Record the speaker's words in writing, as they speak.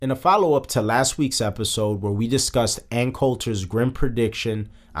In a follow-up to last week's episode where we discussed Ann Coulter's grim prediction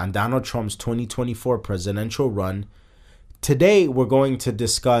on Donald Trump's 2024 presidential run, today we're going to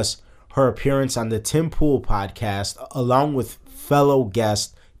discuss her appearance on the Tim Pool podcast along with fellow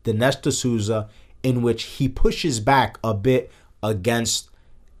guest Dinesh D'Souza, in which he pushes back a bit against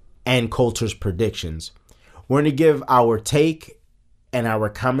Ann Coulter's predictions. We're going to give our take and our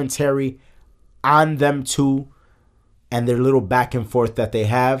commentary on them two and their little back and forth that they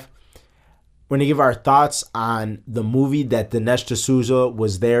have. We're going to give our thoughts on the movie that Dinesh D'Souza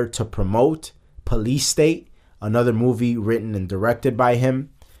was there to promote, Police State, another movie written and directed by him.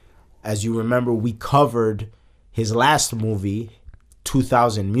 As you remember, we covered his last movie,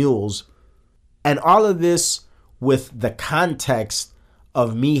 2000 Mules. And all of this with the context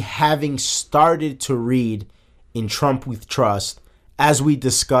of me having started to read In Trump We Trust, as we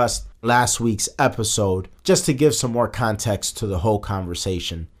discussed last week's episode, just to give some more context to the whole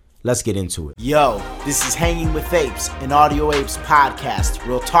conversation. Let's get into it. Yo, this is Hanging with Apes, an Audio Apes podcast.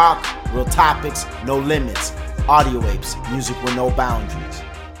 Real talk, real topics, no limits. Audio Apes, music with no boundaries.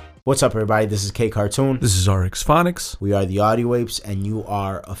 What's up, everybody? This is K Cartoon. This is RX Phonics. We are the Audio Apes, and you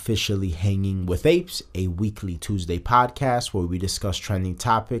are officially Hanging with Apes, a weekly Tuesday podcast where we discuss trending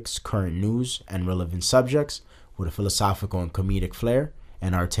topics, current news, and relevant subjects with a philosophical and comedic flair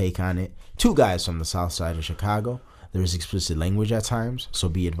and our take on it. Two guys from the south side of Chicago. There is explicit language at times, so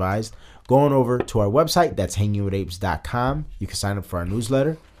be advised. Going over to our website, that's hangingwithapes.com. You can sign up for our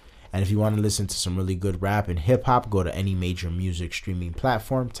newsletter. And if you want to listen to some really good rap and hip-hop, go to any major music streaming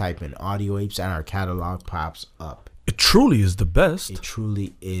platform, type in Audio Apes, and our catalog pops up. It truly is the best. It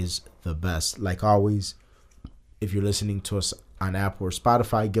truly is the best. Like always, if you're listening to us on Apple or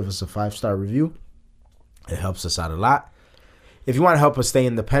Spotify, give us a 5-star review. It helps us out a lot. If you want to help us stay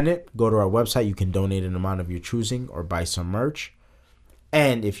independent, go to our website. You can donate an amount of your choosing or buy some merch.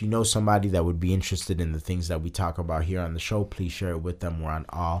 And if you know somebody that would be interested in the things that we talk about here on the show, please share it with them. We're on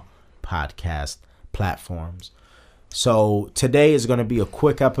all podcast platforms. So today is going to be a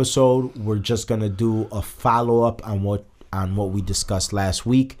quick episode. We're just going to do a follow-up on what we discussed last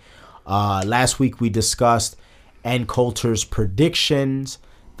week. Last week we discussed Ann Coulter's predictions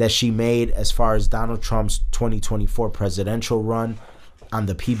that she made as far as Donald Trump's 2024 presidential run on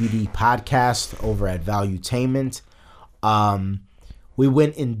the PBD podcast over at Valuetainment. We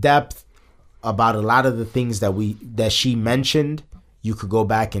went in depth about a lot of the things that she mentioned. You could go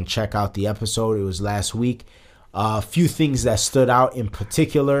back and check out the episode. It was last week. A few things that stood out in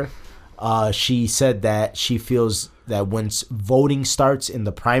particular. She said that she feels that once voting starts in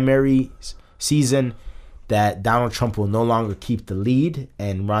the primary season, that Donald Trump will no longer keep the lead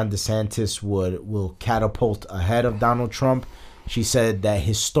and Ron DeSantis will catapult ahead of Donald Trump. She said that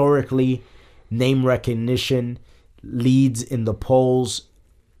historically, name recognition leads in the polls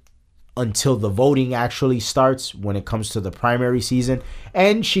until the voting actually starts when it comes to the primary season.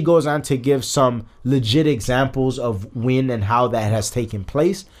 And she goes on to give some legit examples of when and how that has taken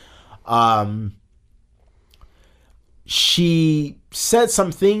place. She said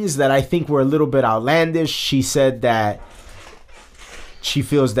some things that I think were a little bit outlandish. She said that she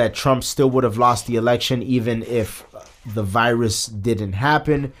feels that Trump still would have lost the election even if the virus didn't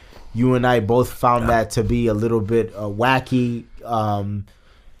happen. You and I both found that to be a little bit wacky.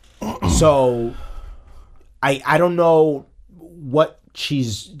 So I don't know what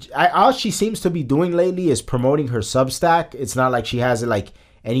all she seems to be doing lately is promoting her Substack. It's not like she has like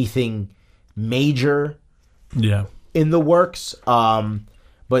anything major in the works.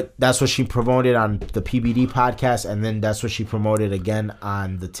 But that's what she promoted on the PBD podcast, and then that's what she promoted again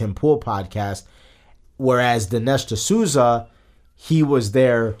on the Tim Pool podcast. Whereas Dinesh D'Souza, he was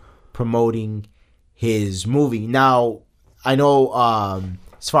there promoting his movie. Now, I know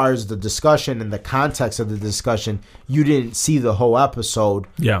as far as the discussion and the context of the discussion, you didn't see the whole episode.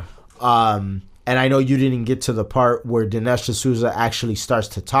 Yeah. And I know you didn't get to the part where Dinesh D'Souza actually starts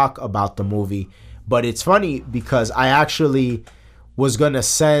to talk about the movie. But it's funny because I actually was gonna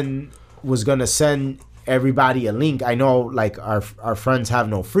send everybody a link. I know like our friends have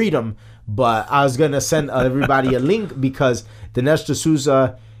no freedom, but I was gonna send everybody a link because Dinesh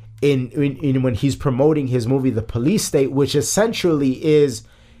D'Souza in when he's promoting his movie The Police State, which essentially is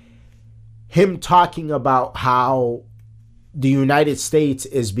him talking about how the United States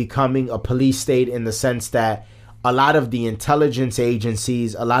is becoming a police state in the sense that a lot of the intelligence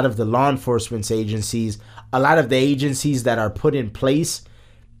agencies, a lot of the law enforcement agencies, a lot of the agencies that are put in place,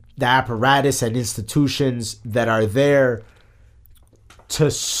 the apparatus and institutions that are there to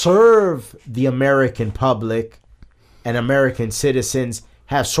serve the American public and American citizens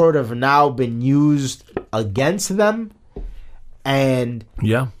have sort of now been used against them. And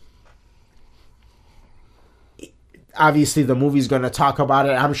Yeah. obviously the movie's going to talk about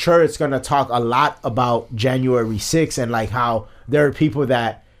it. I'm sure it's going to talk a lot about January 6th and like how there are people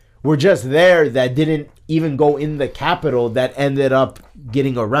that were just there that didn't even go in the Capitol that ended up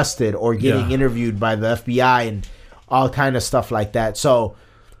getting arrested or getting interviewed by the FBI and all kind of stuff like that. So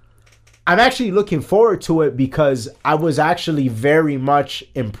I'm actually looking forward to it because I was actually very much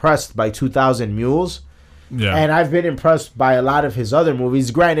impressed by 2000 Mules. Yeah. And I've been impressed by a lot of his other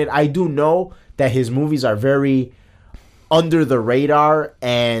movies. Granted, I do know that his movies are very under the radar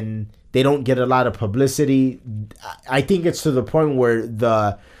and they don't get a lot of publicity. I think it's to the point where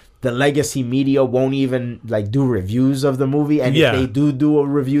the legacy media won't even like do reviews of the movie, and if they do a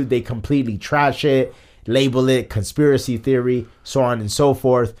review, they completely trash it, label it conspiracy theory, so on and so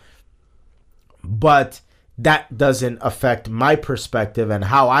forth. But that doesn't affect my perspective and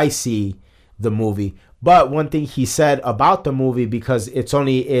how I see the movie. But one thing he said about the movie, because it's going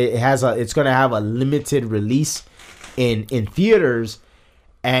to have a limited release in theaters,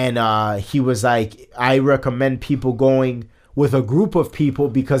 and he was like, I recommend people going with a group of people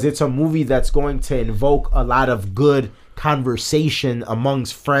because it's a movie that's going to invoke a lot of good conversation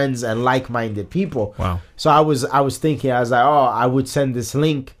amongst friends and like-minded people. Wow. So I was thinking, I was like, oh, I would send this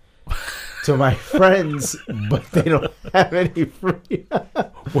link to my friends, but they don't have any free.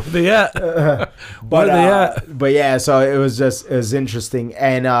 Where they at? Where they at? But yeah, so it was interesting,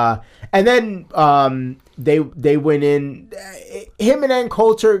 and then they went in. Him and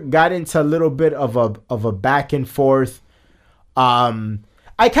Coulter got into a little bit of a back and forth.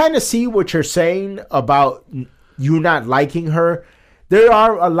 I kind of see what you're saying about you not liking her. There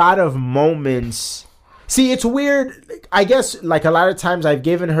are a lot of moments. See, it's weird. I guess like a lot of times I've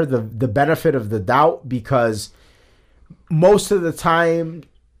given her the benefit of the doubt because most of the time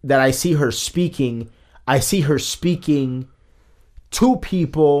that I see her speaking to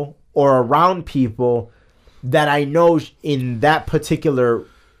people or around people that I know in that particular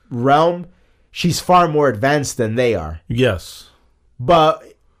realm, she's far more advanced than they are. Yes. But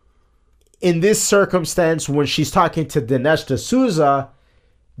in this circumstance, when she's talking to Dinesh D'Souza,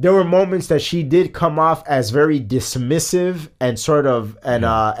 there were moments that she did come off as very dismissive and sort of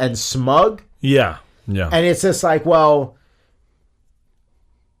and smug. Yeah. Yeah. And it's just like, well,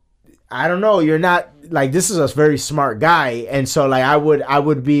 I don't know, you're not like, this is a very smart guy, and so like I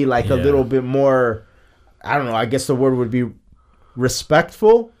would be like a little bit more, I don't know, I guess the word would be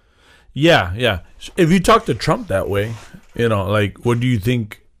respectful. Yeah, yeah. If you talk to Trump that way, like, what do you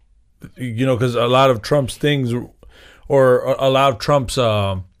think? Because a lot of Trump's things, or a lot of Trump's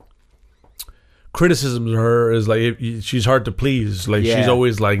criticisms of her is like she's hard to please. Like she's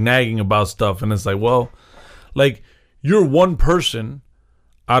always like nagging about stuff, and it's like, well, like you're one person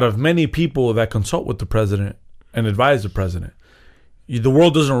out of many people that consult with the president and advise the president. The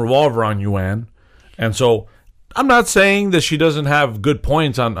world doesn't revolve around you, Ann, and so. I'm not saying that she doesn't have good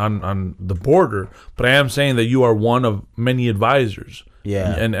points on the border, but I am saying that you are one of many advisors.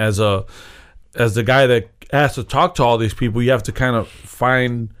 Yeah. And as the guy that has to talk to all these people, you have to kind of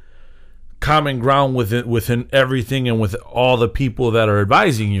find common ground within everything and with all the people that are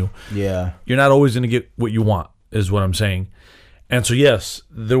advising you. Yeah. You're not always going to get what you want, is what I'm saying. And so, yes,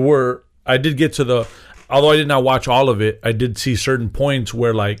 I did get to although I did not watch all of it, I did see certain points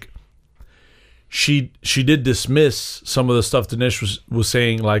where like, She did dismiss some of the stuff Dinesh was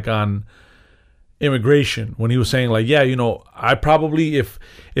saying, like on immigration, when he was saying like, yeah, I probably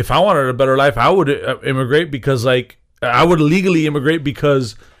if I wanted a better life, I would immigrate because like I would legally immigrate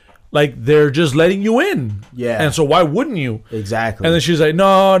because like they're just letting you in. Yeah. And so why wouldn't you? Exactly. And then she's like,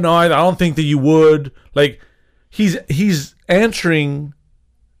 no, I don't think that you would. Like he's answering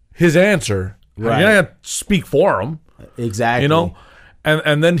his answer. Right. You're not gonna speak for him. Exactly.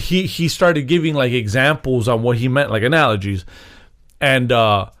 And then he started giving like examples on what he meant, like analogies, and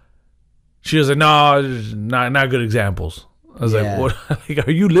she was like, "No, not good examples." I was like, "What? Like,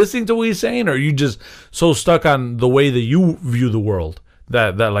 are you listening to what he's saying, or are you just so stuck on the way that you view the world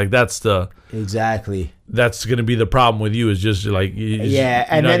that like that's going to be the problem with you? Is just like you're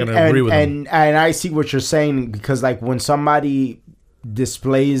not going to agree with him." And I see what you're saying because like when somebody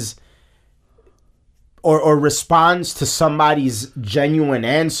displays. Or responds to somebody's genuine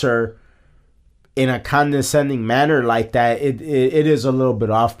answer in a condescending manner like that, it is a little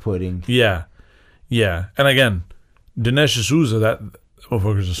bit off-putting. Yeah. Yeah. And again, Dinesh D'Souza, that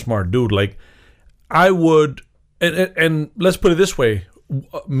motherfucker's a smart dude. Like, I would, and let's put it this way,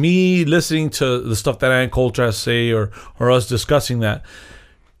 me listening to the stuff that Ann Coulter has to say or us discussing that,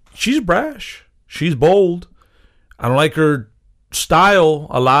 she's brash. She's bold. I don't like her style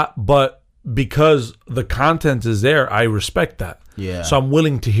a lot, but because the content is there, I respect that. Yeah. So I'm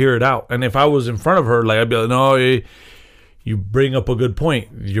willing to hear it out. And if I was in front of her, like, I'd be like, no, you bring up a good point.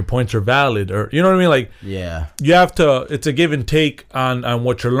 Your points are valid. Or, you know what I mean? Like, yeah. you have to, it's a give and take on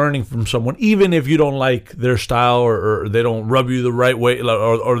what you're learning from someone, even if you don't like their style or they don't rub you the right way,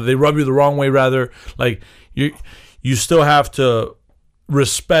 or they rub you the wrong way, rather. Like, you still have to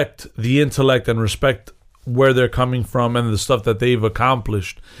respect the intellect and respect where they're coming from and the stuff that they've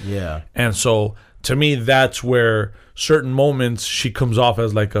accomplished. Yeah. And so, to me, that's where certain moments she comes off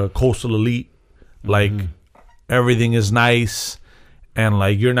as like a coastal elite. Like, everything is nice, and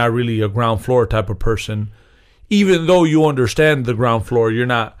like you're not really a ground floor type of person, even though you understand the ground floor. You're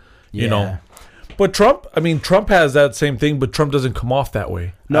not, you know. But Trump has that same thing, but Trump doesn't come off that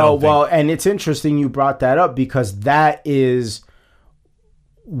way. No, well, and it's interesting you brought that up because that is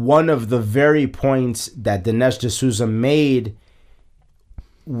one of the very points that Dinesh D'Souza made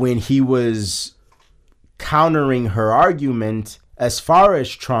when he was countering her argument as far as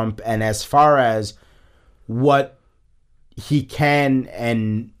Trump and as far as what he can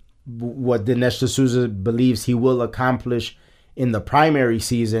and what Dinesh D'Souza believes he will accomplish in the primary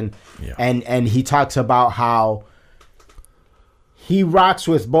season. Yeah. And he talks about how he rocks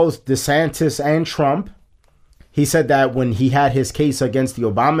with both DeSantis and Trump. He said that when he had his case against the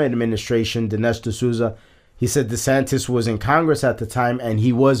Obama administration, Dinesh D'Souza, he said DeSantis was in Congress at the time and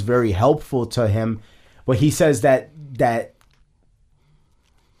he was very helpful to him. But he says that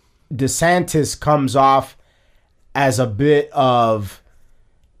DeSantis comes off as a bit of,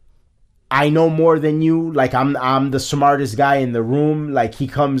 I know more than you, like I'm the smartest guy in the room. Like he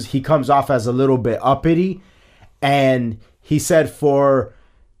comes off as a little bit uppity. And he said for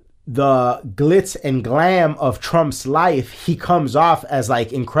the glitz and glam of Trump's life, he comes off as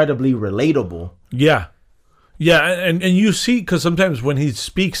like incredibly relatable. Yeah. Yeah, and you see, because sometimes when he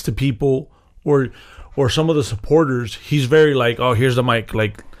speaks to people or some of the supporters, he's very like, oh, here's the mic,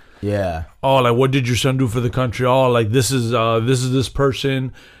 like, yeah. Oh, like, what did your son do for the country? Oh, like, this is this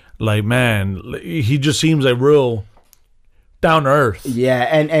person. Like, man, he just seems like real down to earth. Yeah,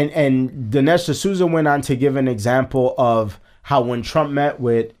 and Dinesh D'Souza went on to give an example of how when Trump met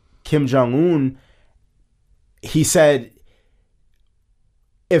with Kim Jong-un, he said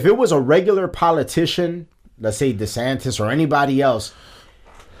if it was a regular politician, let's say DeSantis or anybody else,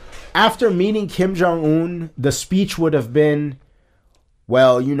 after meeting Kim Jong-un, the speech would have been,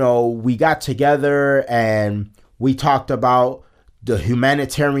 well, you know, we got together and we talked about the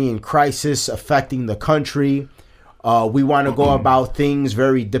humanitarian crisis affecting the country. We want to go about things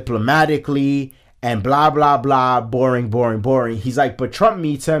very diplomatically and blah, blah, blah, boring, boring, boring. He's like, but Trump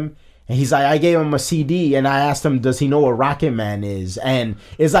meets him and he's like, I gave him a CD and I asked him, does he know what Rocket Man is? And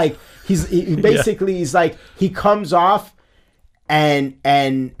it's like, he's like, he comes off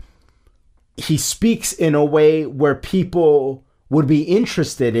and he speaks in a way where people would be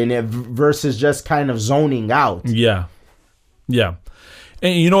interested in it versus just kind of zoning out. Yeah. Yeah.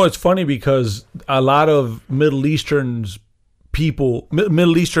 And you know, it's funny because a lot of Middle Eastern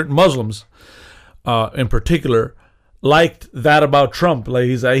Muslims in particular, liked that about Trump. Like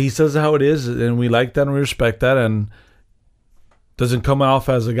he says how it is, and we like that and we respect that, and doesn't come off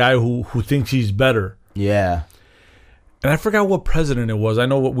as a guy who thinks he's better. Yeah. And I forgot what president it was. I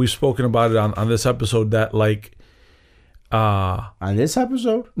know what we've spoken about it on this episode that like... on this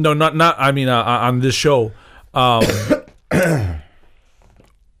episode? No, not. I mean, on this show,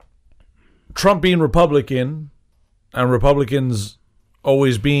 Trump being Republican, and Republicans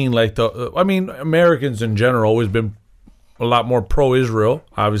always being like Americans in general always been a lot more pro-Israel.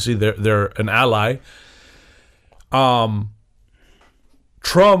 Obviously, they're an ally.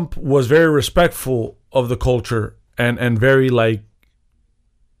 Trump was very respectful of the culture and very like.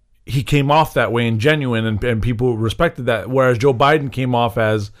 He came off that way and genuine, and people respected that. Whereas Joe Biden came off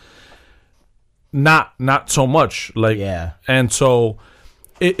as not so much. Like, yeah. And so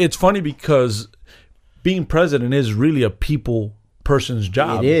it's funny because being president is really a person's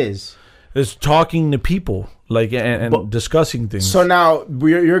job. It is. It's talking to people, like, and discussing things. So now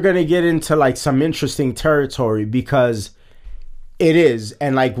you're going to get into like some interesting territory because it is.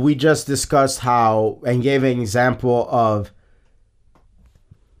 And like we just discussed how and gave an example of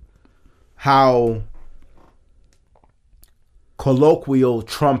how colloquial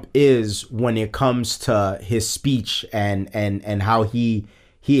Trump is when it comes to his speech and how he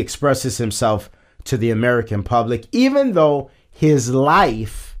expresses himself to the American public, even though his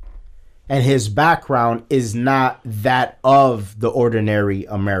life and his background is not that of the ordinary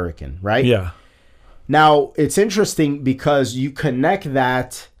American, right? Yeah. Now, it's interesting because you connect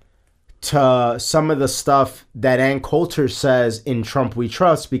that to some of the stuff that Coulter says in Trump We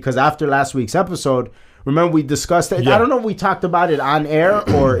Trust, because after last week's episode, Remember we discussed it. Yeah. I don't know if we talked about it on air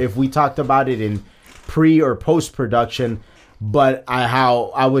or if we talked about it in pre or post production. But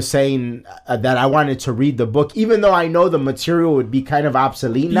how I was saying that I wanted to read the book, even though I know the material would be kind of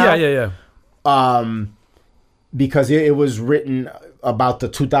obsolete now. Yeah. Because it was written about the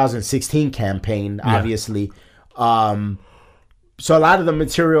 2016 campaign, obviously. So a lot of the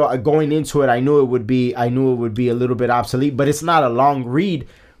material going into it, I knew it would be a little bit obsolete, but it's not a long read.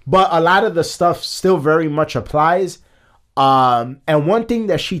 But a lot of the stuff still very much applies. And one thing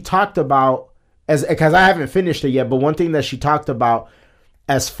that she talked about, because I haven't finished it yet, but one thing that she talked about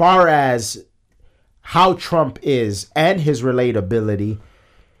as far as how Trump is and his relatability,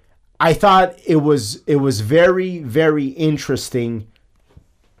 I thought it was very, very interesting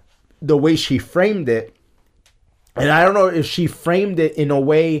the way she framed it. And I don't know if she framed it in a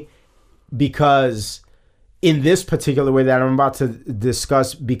way because in this particular way that I'm about to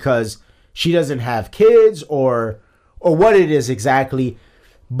discuss, because she doesn't have kids or what it is exactly.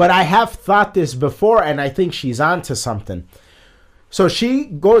 But I have thought this before, and I think she's onto something. So she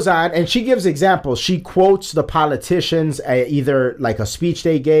goes on and she gives examples. She quotes the politicians, either like a speech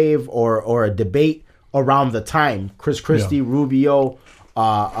they gave or a debate around the time. Chris Christie, Rubio,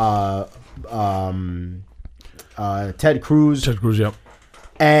 Ted Cruz. Ted Cruz, yeah.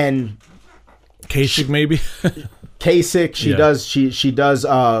 And Kasich, maybe. Kasich, she does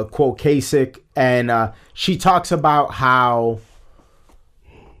quote Kasich, and she talks about how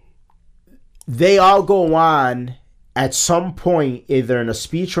they all go on at some point, either in a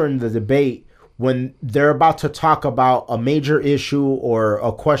speech or in the debate, when they're about to talk about a major issue or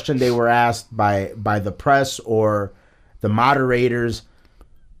a question they were asked by the press or the moderators,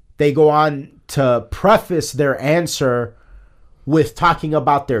 they go on to preface their answer with talking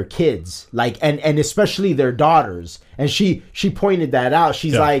about their kids, like and especially their daughters. And she pointed that out.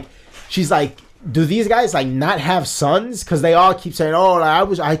 She's like, do these guys like not have sons? Because they all keep saying, "Oh,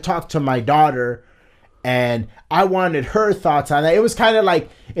 I talked to my daughter, and I wanted her thoughts on that." It was kind of like,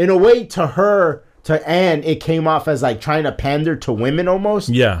 in a way, to Anne, it came off as like trying to pander to women almost.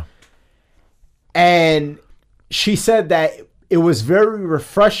 Yeah. And she said that it was very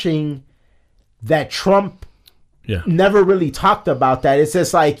refreshing that Trump never really talked about that. It's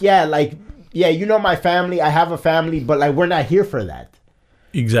just like, you know my family, I have a family, but like we're not here for that.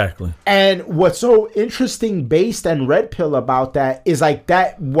 Exactly. And what's so interesting based and red pill about that is like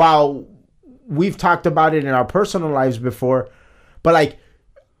that, while we've talked about it in our personal lives before, but like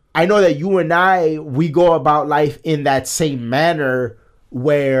I know that you and I, we go about life in that same manner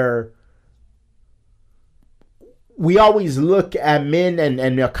where we always look at men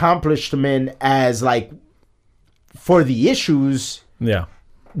and accomplished men as like for the issues,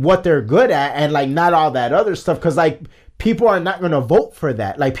 what they're good at, and like not all that other stuff, because like people are not going to vote for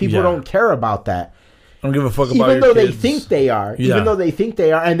that. Like people don't care about that. I don't give a fuck about even your though kids. they think they are. Even though they think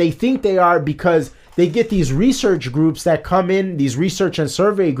they are, and they think they are because they get these research groups that come in, these research and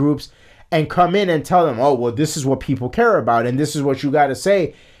survey groups, and come in and tell them, "Oh, well, this is what people care about, and this is what you got to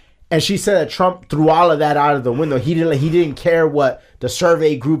say." And she said that Trump threw all of that out of the window. He didn't care what the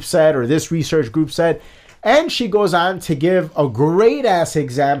survey group said or this research group said. And she goes on to give a great ass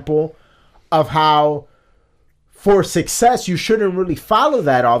example of how for success you shouldn't really follow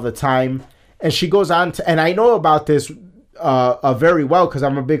that all the time. And she goes on to, and I know about this very well because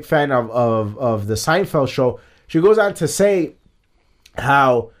I'm a big fan of the Seinfeld show. She goes on to say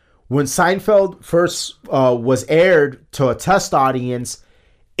how when Seinfeld first was aired to a test audience,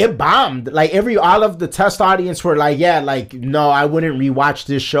 it bombed. Like all of the test audience were like, no, I wouldn't rewatch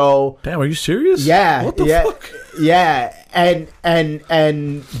this show. Damn, are you serious? Yeah. What the fuck? Yeah.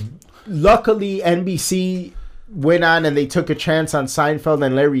 And luckily NBC went on and they took a chance on Seinfeld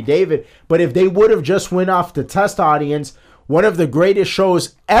and Larry David. But if they would have just went off the test audience, one of the greatest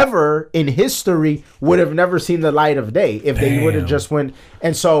shows ever in history would have never seen the light of day if they would have just went.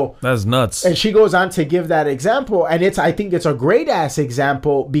 And so that's nuts. And she goes on to give that example, and I think it's a great ass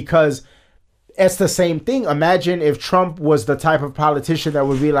example because it's the same thing. Imagine if Trump was the type of politician that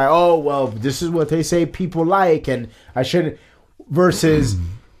would be like, "Oh, well, this is what they say people like, and I shouldn't." Versus,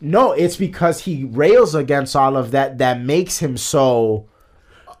 no, it's because he rails against all of that makes him so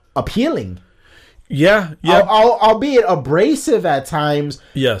appealing. Yeah. Albeit abrasive at times.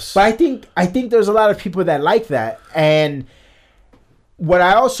 Yes. But I think there's a lot of people that like that. And what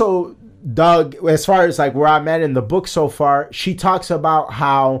I also dug, as far as like where I'm at in the book so far, she talks about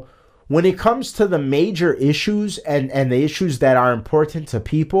how when it comes to the major issues and the issues that are important to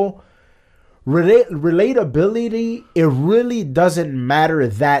people, relatability, it really doesn't matter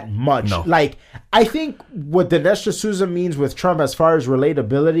that much. No. Like, I think what Dinesh D'Souza means with Trump as far as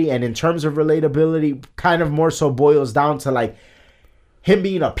relatability, and in terms of relatability, kind of more so boils down to like him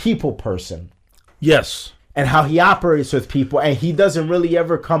being a people person. Yes. And how he operates with people, and he doesn't really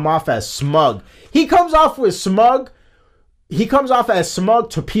ever come off as smug. He comes off as smug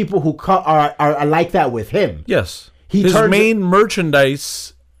to people who are like that with him. Yes. His main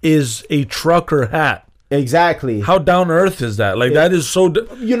merchandise is a trucker hat. Exactly. How down to earth is that? Like, that is so...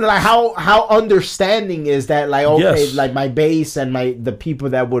 like how understanding is that? Like, okay, yes. Like my base and the people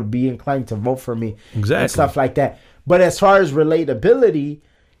that would be inclined to vote for me. Exactly. And stuff like that. But as far as relatability,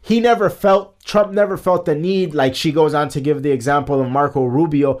 Trump never felt the need. Like, she goes on to give the example of Marco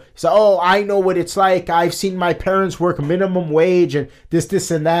Rubio. So, I know what it's like. I've seen my parents work minimum wage and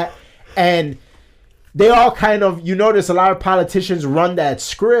this and that. And they all kind of, you notice a lot of politicians run that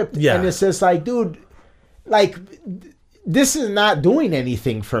script. Yeah. And it's just like, dude, like, this is not doing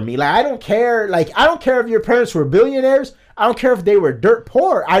anything for me. Like, I don't care. Like, I don't care if your parents were billionaires. I don't care if they were dirt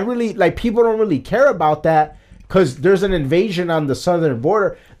poor. I really, like, people don't really care about that because there's an invasion on the southern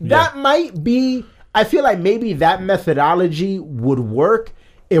border. That might be, I feel like maybe that methodology would work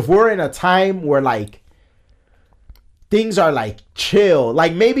if we're in a time where, like, things are like chill.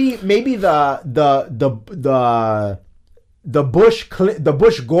 Like maybe the Bush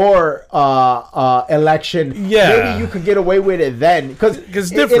Gore election. Yeah, maybe you could get away with it then because it's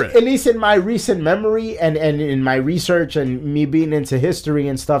different. At least in my recent memory and in my research and me being into history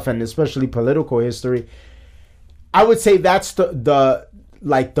and stuff, and especially political history, I would say that's the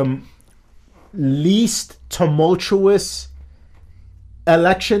least tumultuous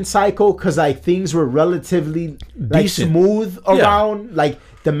election cycle because like things were relatively like smooth around. Like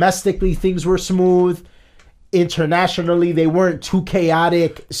domestically things were smooth, internationally they weren't too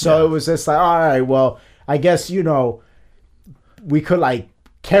chaotic, so it was just like, all right, well, I guess we could like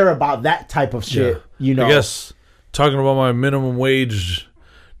care about that type of shit. I guess talking about my minimum wage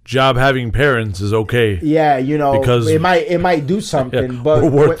job having parents is okay. Yeah, because it might do something. But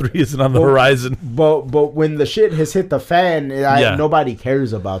World War III isn't on the horizon. But when the shit has hit the fan, nobody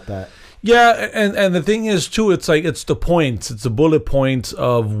cares about that. Yeah, and the thing is too, it's like it's the points, it's the bullet points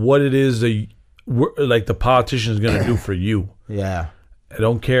of what it is that the politician is going to do for you. Yeah, I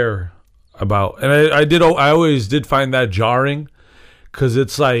don't care about, and I always did find that jarring because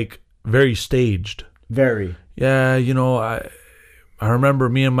it's like very staged. Very. Yeah, I remember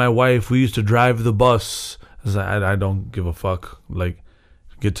me and my wife, we used to drive the bus. I don't give a fuck. Like,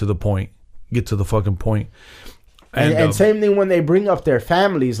 get to the point. Get to the fucking point. And same thing when they bring up their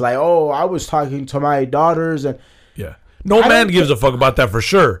families. Like, I was talking to my daughters. And yeah. No man gives a fuck about that for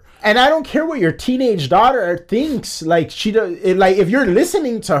sure. And I don't care what your teenage daughter thinks. Like, if you're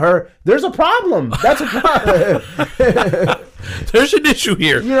listening to her, there's a problem. That's a problem. There's an issue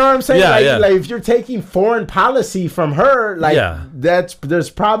here. You know what I'm saying? Like if you're taking foreign policy from her, that's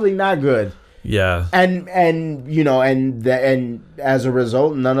probably not good. Yeah. And as a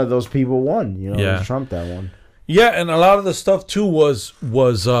result, none of those people won. It was Trump that won. Yeah, and a lot of the stuff too was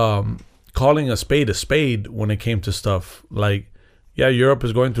calling a spade when it came to stuff like, Europe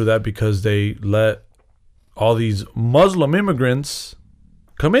is going through that because they let all these Muslim immigrants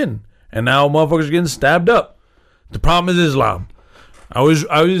come in, and now motherfuckers are getting stabbed up. The problem is Islam. I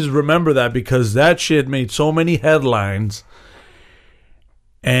always remember that because that shit made so many headlines,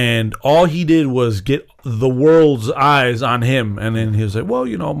 and all he did was get the world's eyes on him, and then he was like, well,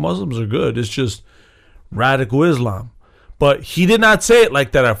 Muslims are good. It's just radical Islam. But he did not say it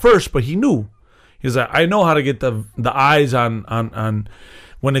like that at first, but he knew. He's like, I know how to get the eyes on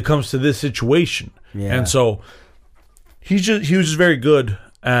when it comes to this situation. Yeah. And so he was just very good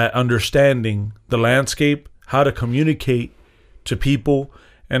at understanding the landscape, how to communicate to people,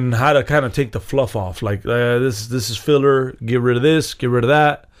 and how to kind of take the fluff off. Like, this is filler. Get rid of this. Get rid of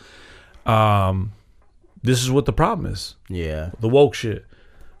that. This is what the problem is. Yeah. The woke shit.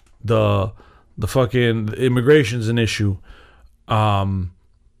 The fucking immigration's an issue.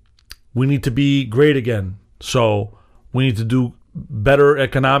 We need to be great again. So we need to do better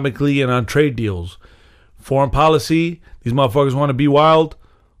economically and on trade deals. Foreign policy, these motherfuckers want to be wild,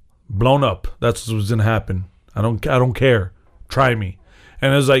 blown up. That's what's going to happen. I don't care. Try me.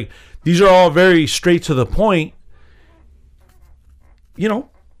 And it's like, these are all very straight to the point.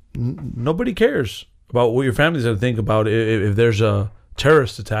 Nobody cares about what your family's going to think about if there's a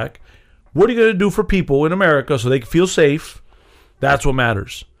terrorist attack. What are you going to do for people in America so they can feel safe? That's what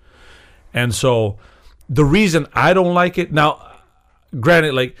matters. And so the reason I don't like it now,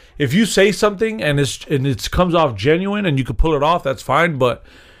 granted, like if you say something and it comes off genuine and you can pull it off, that's fine. But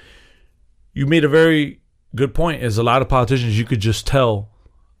you made a very good point. Is a lot of politicians you could just tell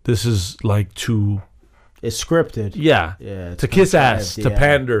this is like to. It's scripted. Yeah. To kiss ass, to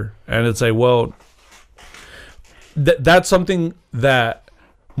pander. And it's like, well, that's something that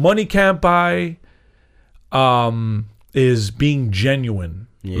money can't buy, is being genuine.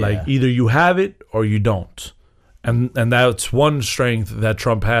 Yeah. Like either you have it or you don't. And that's one strength that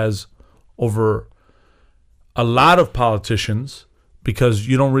Trump has over a lot of politicians, because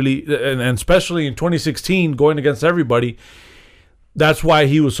you don't really, and especially in 2016, going against everybody, that's why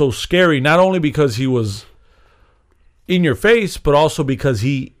he was so scary. Not only because he was in your face, but also because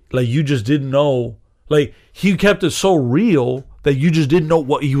he, like, you just didn't know, like, he kept it so real that you just didn't know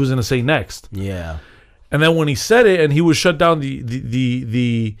what he was going to say next. Yeah. And then when he said it, and he would shut down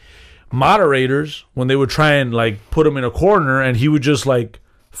the moderators when they would try and like put him in a corner, and he would just like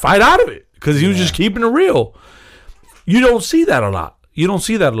fight out of it because he was just keeping it real. You don't see that a lot.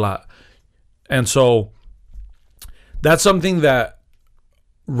 And so that's something that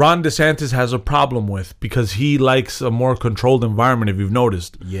Ron DeSantis has a problem with, because he likes a more controlled environment, if you've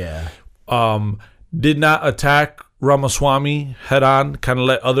noticed. Yeah. Did not attack Ramaswamy head on, kind of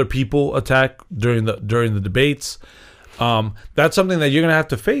let other people attack during the debates. That's something that you're gonna have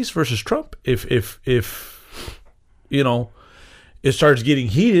to face versus Trump if you know it starts getting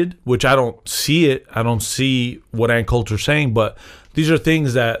heated, which I don't see it. I don't see what Ann Coulter's saying, but these are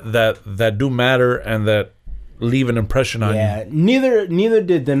things that do matter and that leave an impression on you. Yeah, neither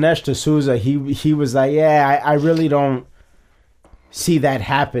did Dinesh D'Souza. He was like, I really don't see that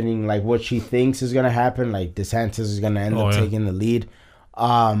happening, like what she thinks is going to happen. Like DeSantis is going to end up taking the lead.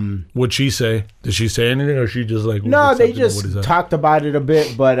 What'd she say? Did she say anything, or she just like... No, they just talked about it a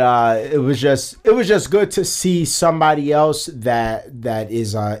bit, but it was just good to see somebody else that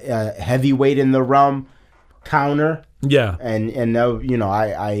is a heavyweight in the realm counter. Yeah. And you know,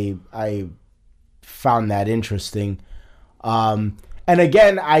 I found that interesting. And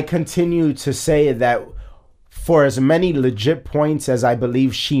again, I continue to say that for as many legit points as I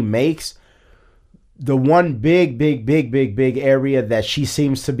believe she makes, the one big area that she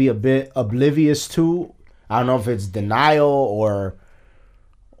seems to be a bit oblivious to, I don't know if it's denial or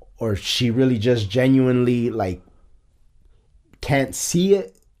she really just genuinely like can't see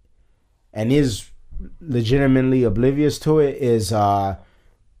it and is legitimately oblivious to it, is the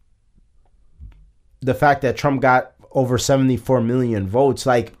fact that Trump got over 74 million votes.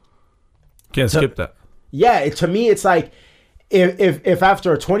 Like, can't skip that. Yeah, to me, it's like if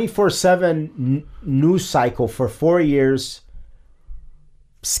after a 24/7 news cycle for 4 years,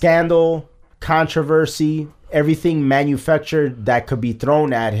 scandal, controversy, everything manufactured that could be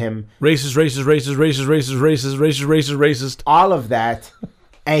thrown at him, racist, all of that,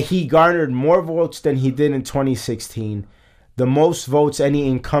 and he garnered more votes than he did in 2016, the most votes any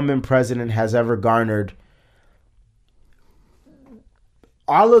incumbent president has ever garnered.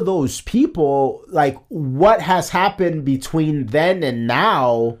 All of those people, like, what has happened between then and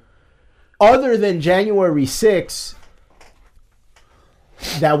now, other than January 6th,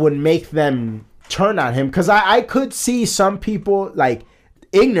 that would make them turn on him? Because I could see some people, like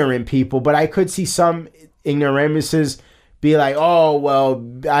ignorant people, but I could see some ignoramuses be like, oh, well,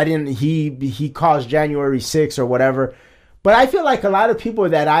 he caused January 6th or whatever. But I feel like a lot of people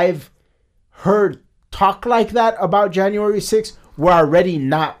that I've heard talk like that about January 6th were already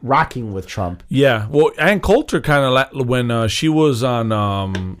not rocking with Trump. Yeah. Well, Ann Coulter kind of, when she was on,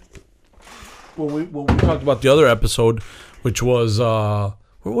 when we talked about the other episode, which was, where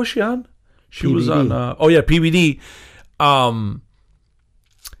was she on? She PBD. Was on, PBD.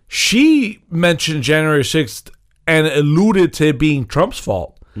 She mentioned January 6th and alluded to it being Trump's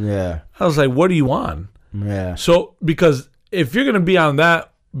fault. Yeah. I was like, what are you on? Yeah. So, because if you're going to be on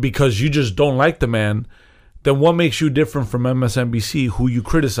that because you just don't like the man, then what makes you different from MSNBC, who you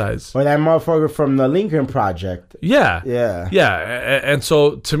criticize? Or that motherfucker from the Lincoln Project. Yeah. Yeah. Yeah. And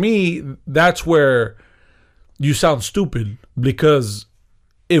so, to me, that's where you sound stupid. Because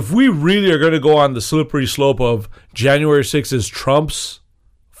if we really are going to go on the slippery slope of January 6th is Trump's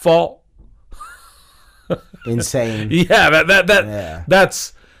fault. Insane. Yeah.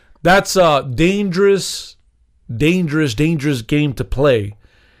 That's a dangerous game to play.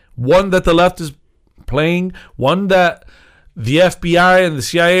 One that the left is playing, one that the FBI and the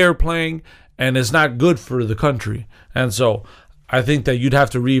CIA are playing, and it's not good for the country. And so I think that you'd have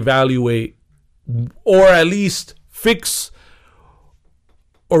to reevaluate, or at least fix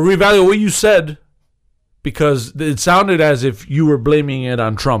or reevaluate what you said, because it sounded as if you were blaming it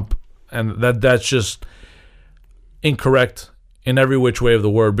on Trump, and that's just incorrect in every which way of the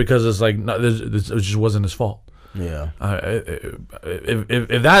word, because it's like, no, it just wasn't his fault. Yeah.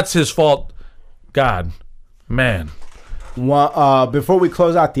 If that's his fault, God, man. Well, before we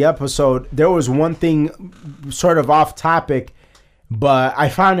close out the episode, there was one thing sort of off topic, but I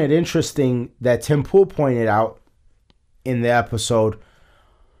found it interesting that Tim Pool pointed out in the episode.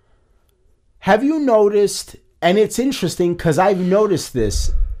 Have you noticed, and it's interesting because I've noticed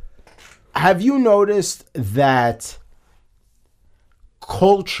this, have you noticed that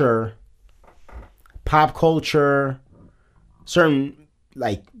culture, pop culture, certain,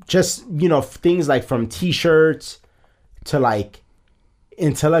 like, just, you know, things like from t-shirts to like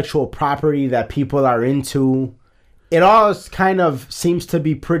intellectual property that people are into, it all kind of seems to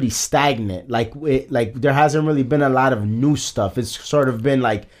be pretty stagnant. Like there hasn't really been a lot of new stuff. It's sort of been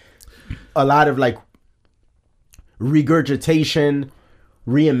like a lot of like regurgitation,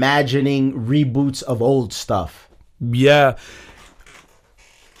 reimagining, reboots of old stuff. Yeah.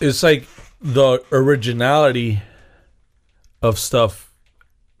 It's like the originality of stuff,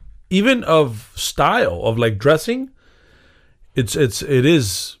 even of style, of like dressing, it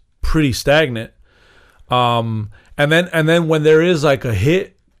is pretty stagnant. And then when there is like a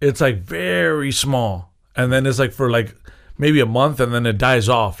hit, it's like very small, and then it's like for like maybe a month, and then it dies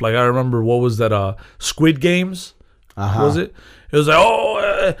off. Like I remember, what was that? Squid Games, was it? It was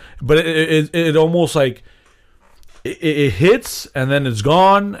like but it almost like it hits and then it's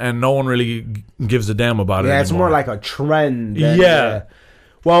gone, and no one really gives a damn about it. Yeah, anymore. it's more like a trend. Yeah.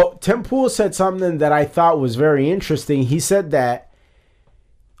 Well, Tim Pool said something that I thought was very interesting. He said that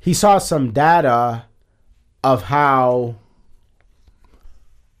he saw some data of how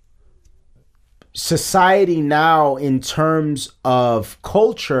society now, in terms of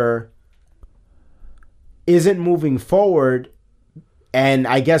culture, isn't moving forward. And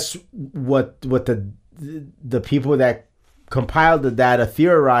I guess what the people that compiled the data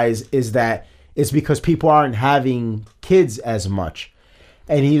theorize is that it's because people aren't having kids as much.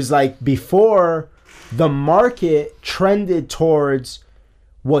 And he's like, before, the market trended towards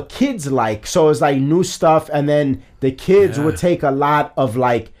what kids like. So it's like new stuff, and then the kids would take a lot of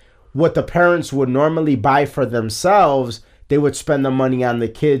like what the parents would normally buy for themselves. They would spend the money on the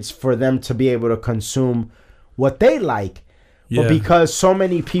kids for them to be able to consume what they like. But because so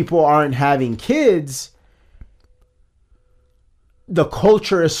many people aren't having kids, the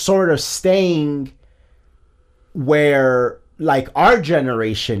culture is sort of staying where like our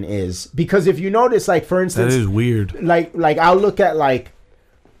generation is. Because if you notice, like for instance, that is weird. Like I'll look at like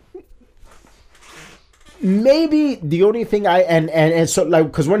maybe the only thing and so like,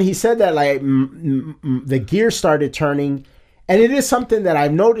 because when he said that, like the gear started turning, and it is something that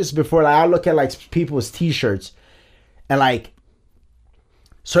I've noticed before. Like I'll look at like people's t-shirts, and like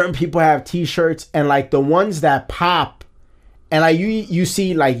certain people have t-shirts, and like the ones that pop, and like you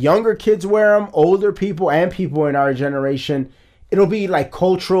see like younger kids wear them, older people and people in our generation, it'll be like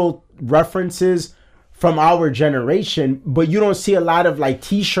cultural references from our generation, but you don't see a lot of like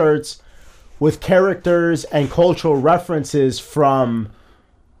t-shirts with characters and cultural references from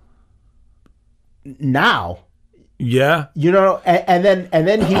now. Yeah. You know, and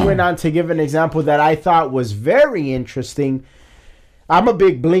then he went on to give an example that I thought was very interesting. I'm a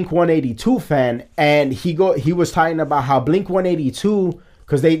big Blink 182 fan, and he was talking about how Blink 182,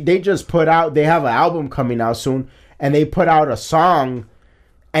 because they just put out, they have an album coming out soon, and they put out a song,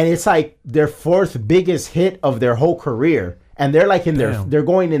 and it's like their fourth biggest hit of their whole career, and they're like they're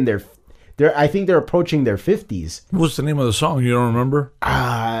going in their I think they're approaching their 50s. What's the name of the song? You don't remember?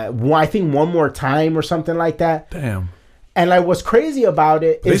 I think One More Time or something like that. Damn. And like what's crazy about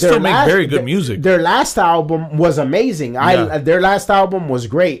it is they still make very good music. Their last album was amazing. Their last album was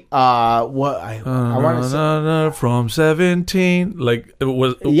great. I want to say from 17. Like it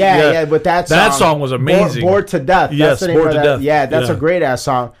was. Yeah. But that song was amazing. Bored to Death. Yes, Bored to Death. Yeah, that's a great ass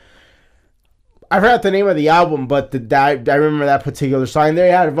song. I forgot the name of the album, but I remember that particular song. And they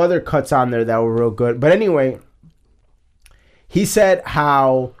had other cuts on there that were real good. But anyway, he said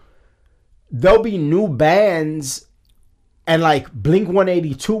how there'll be new bands, and like Blink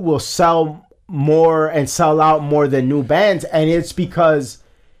 182 will sell more and sell out more than new bands. And it's because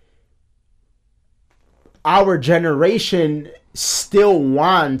our generation still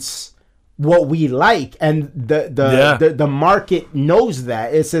wants what we like, and the market knows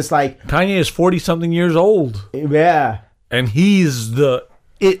that. It's just like Kanye is 40-something years old. Yeah. And he's the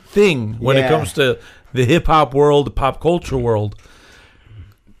it thing when it comes to the hip-hop world, the pop culture world.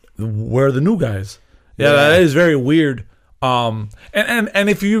 We're the new guys. Yeah, that is very weird. And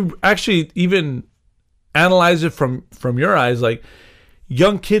if you actually even analyze it from your eyes, like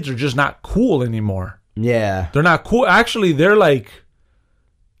young kids are just not cool anymore. Yeah. They're not cool. Actually, they're like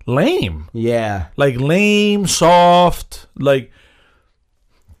lame. Yeah. Like lame, soft, like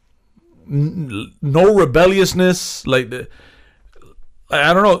no rebelliousness. Like,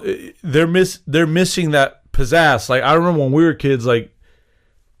 I don't know. They're missing that pizzazz. Like, I remember when we were kids, like,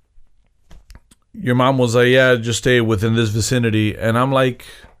 your mom was like, yeah, just stay within this vicinity. And I'm like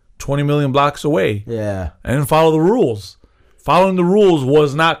 20 million blocks away. Yeah. I didn't follow the rules. Following the rules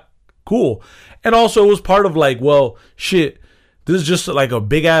was not cool. And also it was part of like, well, shit, this is just like a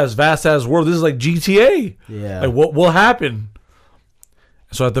big ass, vast ass world. This is like GTA. Yeah. Like, what will happen?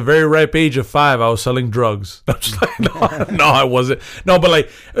 So at the very ripe age of 5, I was selling drugs. I'm just like, no, I wasn't. No, but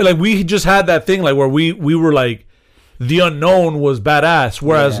like we just had that thing like where we were like, the unknown was badass.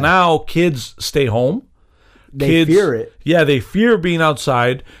 Whereas now kids stay home. They fear it. Yeah, they fear being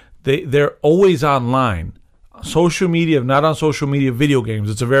outside. They're always online. Social media, if not on social media, video games.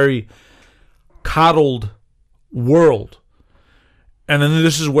 It's a very coddled world. And then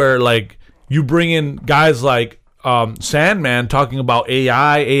this is where like you bring in guys like Sandman talking about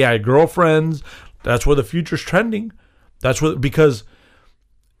AI girlfriends. That's where the future's trending. That's where, because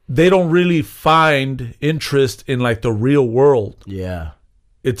they don't really find interest in like the real world. Yeah.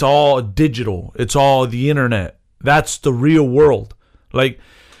 It's all digital. It's all the internet. That's the real world. Like,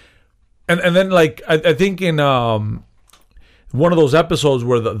 and then like I think in one of those episodes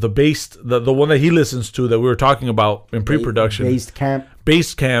where the one that he listens to that we were talking about in pre-production,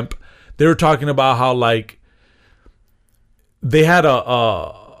 Based Camp, they were talking about how like they had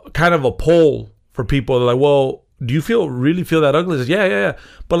a kind of a poll for people. They're like, well, do you really feel that ugly? Says, yeah.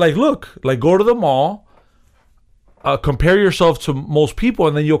 But like, look, like go to the mall, compare yourself to most people,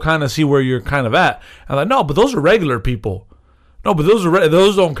 and then you'll kind of see where you're kind of at. And like, no, but those are regular people. No, but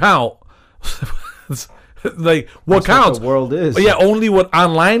those don't count. Like, what counts? What the world is. Yeah, only what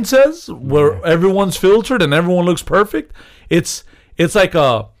online says, where everyone's filtered and everyone looks perfect. It's like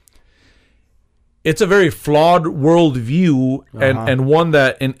it's a very flawed worldview, and one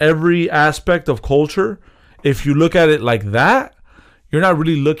that in every aspect of culture, if you look at it like that, you're not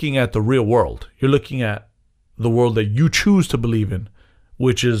really looking at the real world. You're looking at the world that you choose to believe in,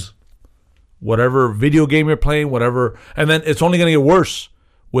 which is whatever video game you're playing, whatever. And then it's only going to get worse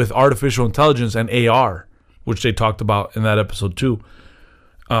with artificial intelligence and AR, which they talked about in that episode too.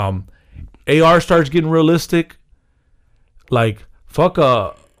 AR starts getting realistic. Like, fuck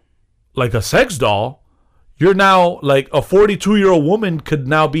a sex doll. You're now like a 42-year-old woman could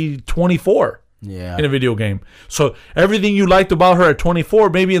now be 24. Yeah. In a video game. So everything you liked about her at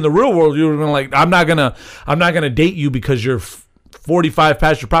 24, maybe in the real world you were gonna like, I'm not gonna date you because you're 45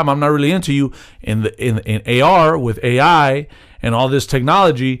 past your prime. I'm not really into you. In AR with AI and all this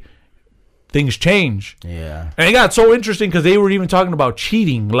technology, things change. Yeah. And it got so interesting because they were even talking about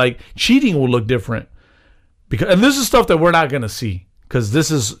cheating. Like, cheating will look different. And this is stuff that we're not gonna see because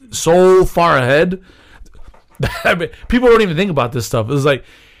this is so far ahead. I mean, people don't even think about this stuff. It's like,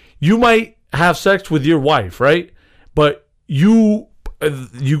 you might have sex with your wife, right? But you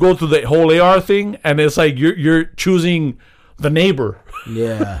go through the whole AR thing, and it's like you're choosing the neighbor.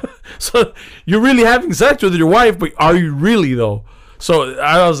 Yeah. So you're really having sex with your wife, but are you really though? So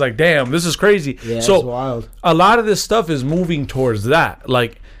I was like, damn, this is crazy. Yeah, so it's wild. A lot of this stuff is moving towards that.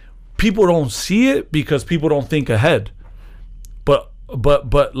 Like, people don't see it because people don't think ahead.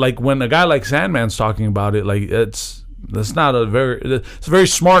 But like when a guy like Sandman's talking about it, like it's a very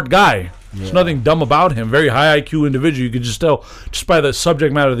smart guy. Yeah. There's nothing dumb about him. Very high IQ individual. You could just tell just by the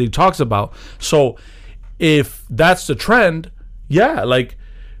subject matter that he talks about. So if that's the trend, yeah, like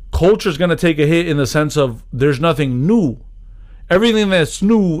culture's going to take a hit in the sense of there's nothing new. Everything that's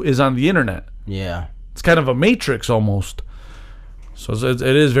new is on the internet. Yeah. It's kind of a matrix almost. So it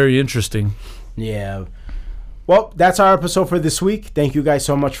is very interesting. Yeah. Well, that's our episode for this week. Thank you guys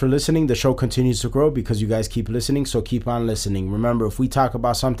so much for listening. The show continues to grow because you guys keep listening, so keep on listening. Remember, if we talk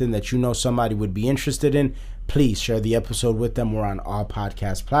about something that you know somebody would be interested in, please share the episode with them. We're on all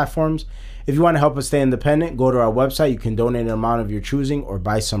podcast platforms. If you want to help us stay independent, go to our website. You can donate an amount of your choosing or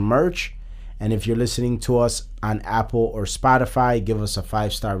buy some merch. And if you're listening to us on Apple or Spotify, give us a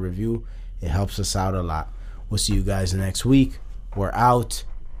 5-star review. It helps us out a lot. We'll see you guys next week. We're out.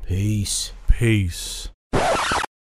 Peace. Peace.